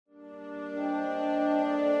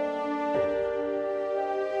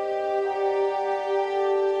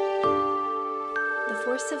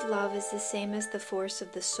force of love is the same as the force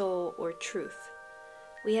of the soul or truth.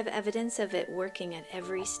 We have evidence of it working at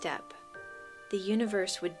every step. The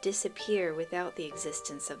universe would disappear without the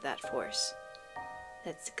existence of that force.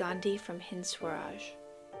 That's Gandhi from Hind Swaraj.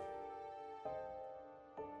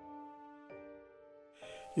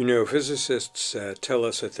 You know, physicists tell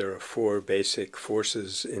us that there are 4 basic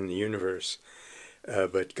forces in the universe,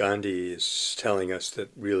 but Gandhi is telling us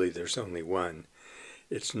that really there's only one.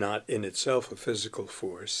 It's not in itself a physical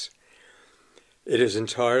force. It is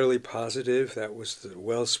entirely positive. That was the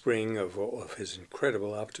wellspring of all of his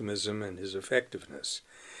incredible optimism and his effectiveness,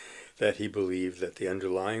 that he believed that the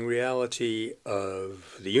underlying reality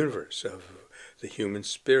of the universe, of the human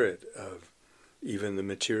spirit, of even the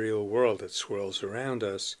material world that swirls around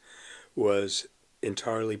us, was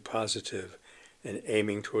entirely positive and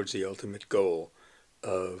aiming towards the ultimate goal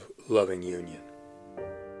of loving union.